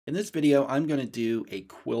In this video, I'm going to do a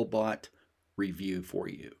Quillbot review for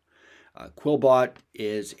you. Quillbot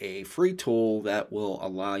is a free tool that will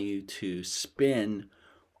allow you to spin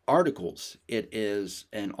articles. It is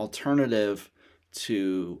an alternative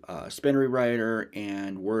to Spin Rewriter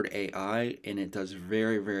and WordAI, and it does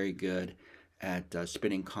very, very good at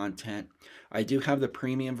spinning content. I do have the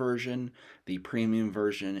premium version. The premium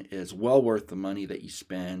version is well worth the money that you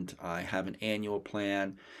spend. I have an annual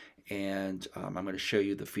plan, and I'm going to show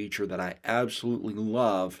you the feature that I absolutely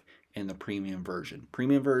love in the premium version.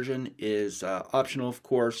 Premium version is optional, of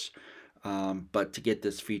course, but to get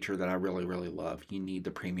this feature that I really, really love, you need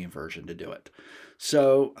the premium version to do it.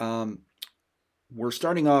 So we're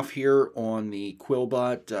starting off here on the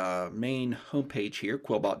Quillbot main homepage here,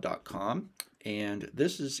 quillbot.com, and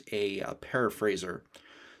this is a paraphraser.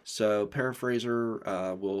 So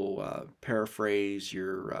Paraphraser will paraphrase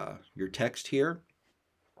your text here,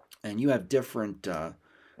 and you have different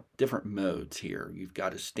modes here. You've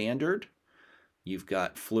got a standard, you've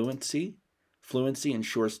got fluency. Fluency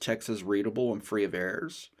ensures text is readable and free of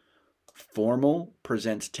errors. Formal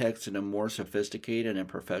presents text in a more sophisticated and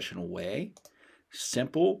professional way.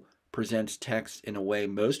 Simple presents text in a way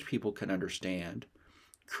most people can understand.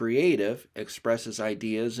 Creative expresses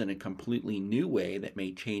ideas in a completely new way that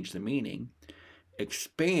may change the meaning.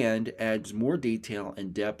 Expand adds more detail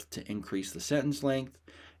and depth to increase the sentence length.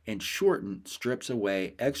 And shorten strips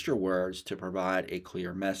away extra words to provide a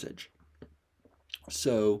clear message.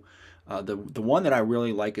 So the one that I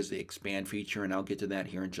really like is the expand feature, and I'll get to that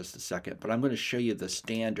here in just a second. But I'm going to show you the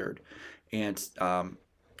standard, and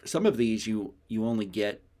some of these you only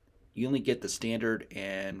get the standard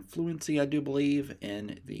and fluency, I do believe,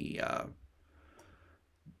 in the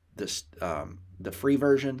free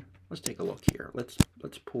version. Let's take a look here. Let's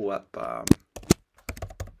pull up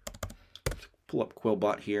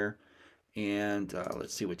Quillbot here, and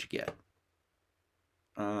let's see what you get.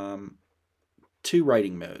 Two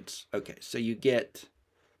writing modes. Okay, so you get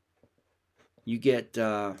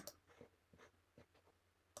let's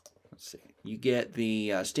see, you get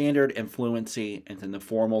the standard and fluency, and then the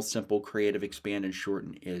formal, simple, creative, expand, and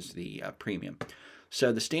shorten is the premium.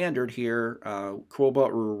 So the standard here,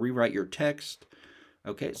 Quillbot will rewrite your text.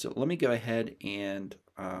 Okay, so let me go ahead and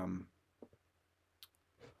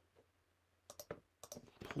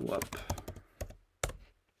pull up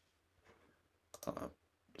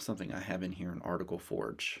something I have in here in Article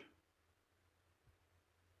Forge.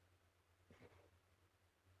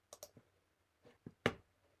 All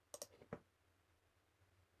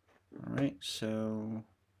right, so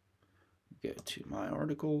go to my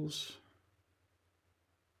articles,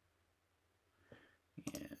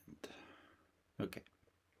 and okay,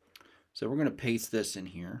 so we're going to paste this in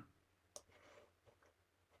here.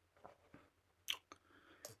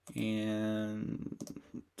 And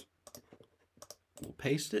we'll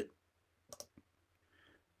paste it,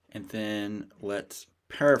 and then let's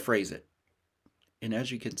paraphrase it. And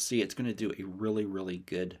as you can see, it's going to do a really, really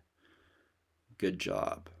good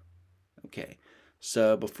job. Okay,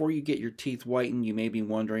 so before you get your teeth whitened, you may be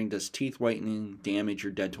wondering, does teeth whitening damage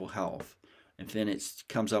your dental health? And then it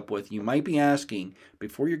comes up with, you might be asking,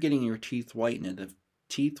 before you're getting your teeth whitened, if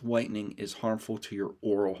teeth whitening is harmful to your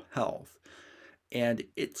oral health. And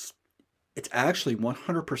it's actually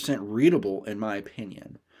 100% readable in my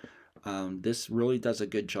opinion. This really does a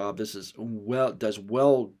good job. This is well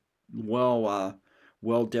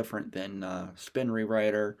different than Spin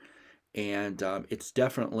Rewriter, and it's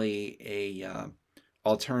definitely a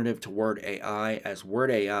alternative to WordAI, as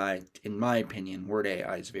WordAI, in my opinion,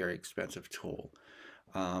 WordAI is a very expensive tool.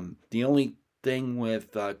 The only thing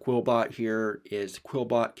with Quillbot here is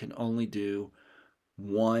Quillbot can only do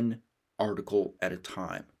one article at a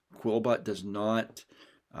time. Quillbot does not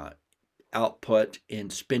output in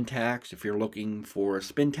spintax. If you're looking for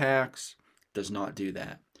spintax, does not do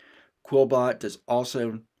that. Quillbot does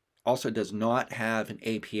also does not have an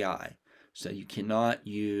API, so you cannot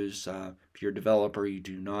use if you're a developer, you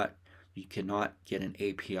cannot get an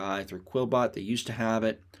API through Quillbot. They used to have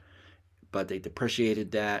it, but they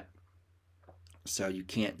depreciated that, so you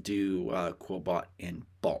can't do Quillbot in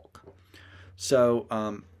bulk. So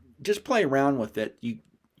just play around with it. You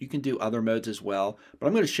can do other modes as well, but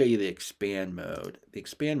I'm going to show you the expand mode. The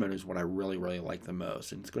expand mode is what I really, really like the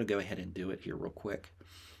most, and it's going to go ahead and do it here real quick.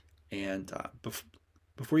 And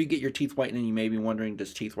before you get your teeth whitening, you may be wondering,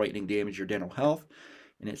 does teeth whitening damage your dental health?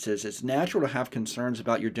 And it says, it's natural to have concerns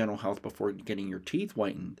about your dental health before getting your teeth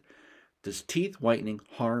whitened. Does teeth whitening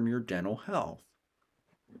harm your dental health?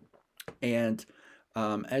 And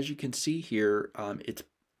as you can see here,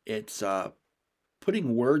 it's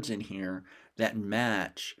putting words in here that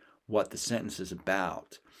match what the sentence is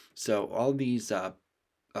about. So all these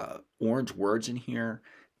orange words in here,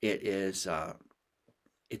 it's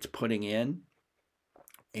putting in,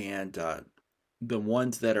 and the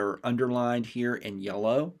ones that are underlined here in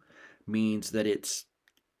yellow means that it's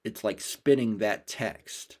like spinning that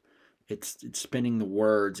text. It's spinning the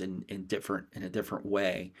words in a different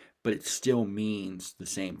way, but it still means the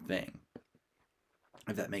same thing,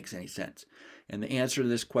 if that makes any sense. And the answer to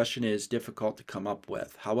this question is difficult to come up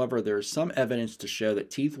with. However, there is some evidence to show that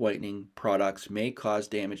teeth whitening products may cause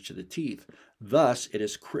damage to the teeth. Thus, it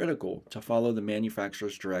is critical to follow the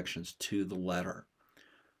manufacturer's directions to the letter.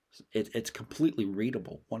 It's completely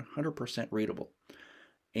readable, 100% readable.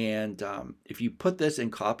 And if you put this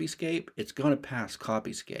in Copyscape, it's going to pass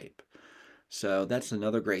Copyscape. So that's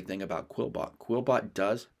another great thing about Quillbot. Quillbot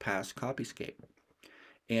does pass Copyscape.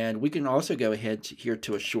 And we can also go ahead here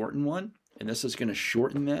to a shorten one, and this is going to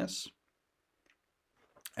shorten this.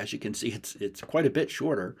 As you can see, it's quite a bit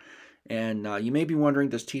shorter. And you may be wondering,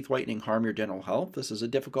 does teeth whitening harm your dental health? This is a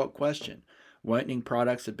difficult question. Whitening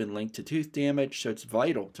products have been linked to tooth damage, so it's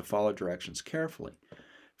vital to follow directions carefully.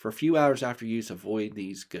 For a few hours after use, avoid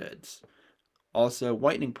these goods. Also,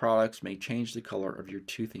 whitening products may change the color of your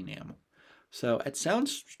tooth enamel. So it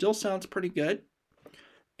still sounds pretty good,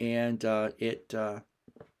 and it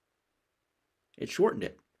shortened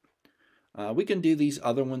it. We can do these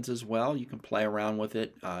other ones as well. You can play around with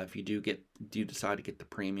it if you do decide to get the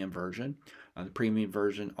premium version. The premium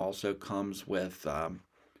version also comes with a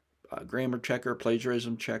grammar checker,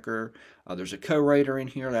 plagiarism checker. There's a co-writer in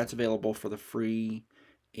here that's available for the free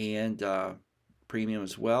and premium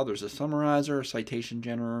as well. There's a summarizer, a citation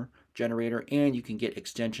generator, and you can get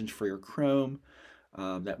extensions for your Chrome.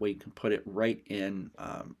 That way you can put it right in.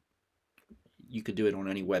 You could do it on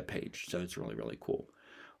any web page, so it's really, really cool.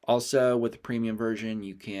 Also, with the premium version,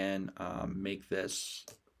 you can make the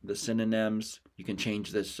synonyms. You can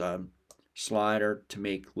change this slider to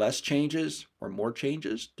make less changes or more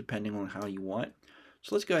changes, depending on how you want.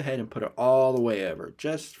 So let's go ahead and put it all the way over,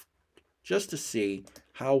 just to see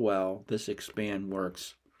how well this expand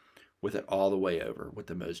works with it all the way over with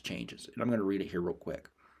the most changes. And I'm going to read it here real quick.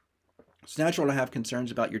 It's natural to have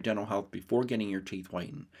concerns about your dental health before getting your teeth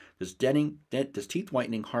whitened. Does teeth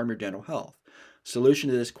whitening harm your dental health? Solution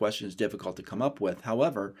to this question is difficult to come up with.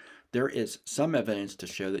 However, there is some evidence to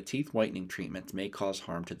show that teeth whitening treatments may cause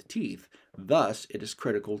harm to the teeth. Thus, it is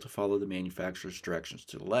critical to follow the manufacturer's directions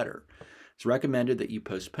to the letter. It's recommended that you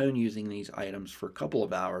postpone using these items for a couple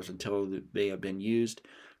of hours until they have been used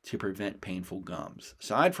to prevent painful gums.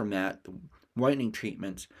 Aside from that, the whitening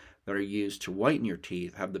treatments that are used to whiten your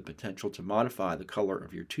teeth have the potential to modify the color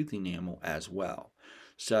of your tooth enamel as well.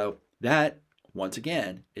 So that, once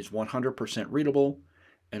again, is 100% readable,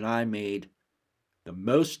 and I made the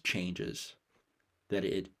most changes that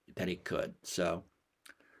it could. So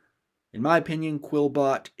in my opinion,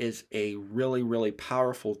 Quillbot is a really, really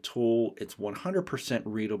powerful tool. It's 100%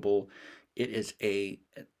 readable. It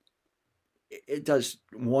does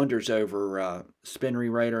wonders over Spin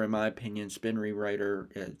Rewriter, in my opinion. Spin Rewriter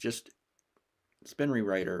is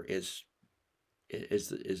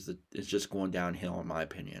just going downhill, in my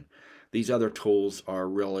opinion. These other tools are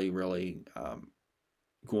really, really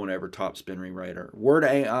going over top Spin Rewriter.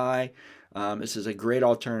 WordAI, this is a great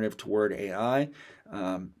alternative to WordAI.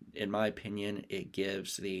 In my opinion, it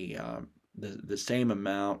gives the same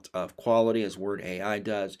amount of quality as WordAI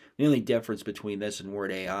does. The only difference between this and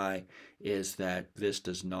WordAI is that this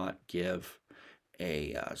does not give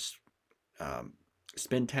a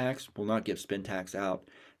spintax, will not give spintax out,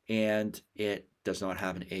 and it does not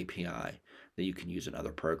have an API that you can use in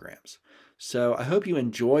other programs. So I hope you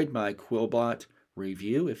enjoyed my Quillbot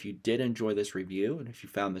review. If you did enjoy this review, and if you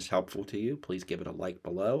found this helpful to you, please give it a like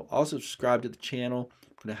below. Also subscribe to the channel.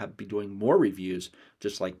 I'm going to be doing more reviews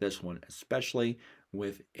just like this one, especially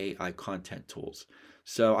with AI content tools.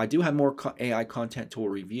 So I do have more AI content tool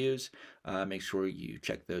reviews. Make sure you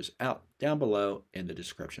check those out down below in the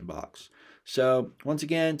description box. So once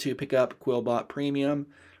again, to pick up Quillbot Premium,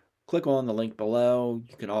 click on the link below.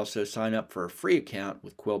 You can also sign up for a free account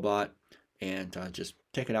with Quillbot and just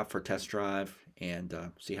take it out for a test drive and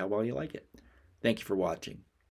see how well you like it. Thank you for watching.